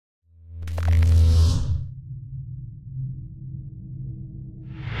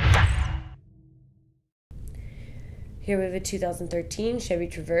Here we have a 2013 Chevy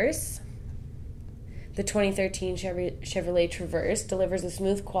Traverse. The 2013 Chevrolet Traverse delivers a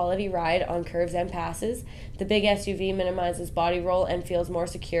smooth quality ride on curves and passes. The big SUV minimizes body roll and feels more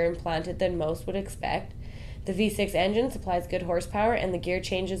secure and planted than most would expect. The V6 engine supplies good horsepower and the gear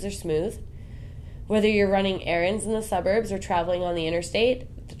changes are smooth. Whether you're running errands in the suburbs or traveling on the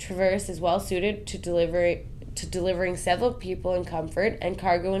interstate, the Traverse is well suited to delivering several people in comfort and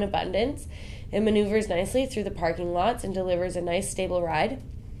cargo in abundance. It maneuvers nicely through the parking lots and delivers a nice stable ride.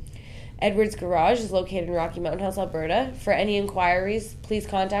 Edwards Garage is located in Rocky Mountain House, Alberta. For any inquiries, please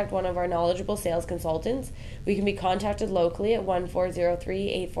contact one of our knowledgeable sales consultants. We can be contacted locally at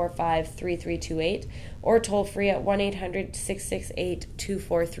 1403-845-3328 or toll free at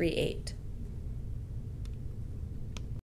 1-800-668-2438.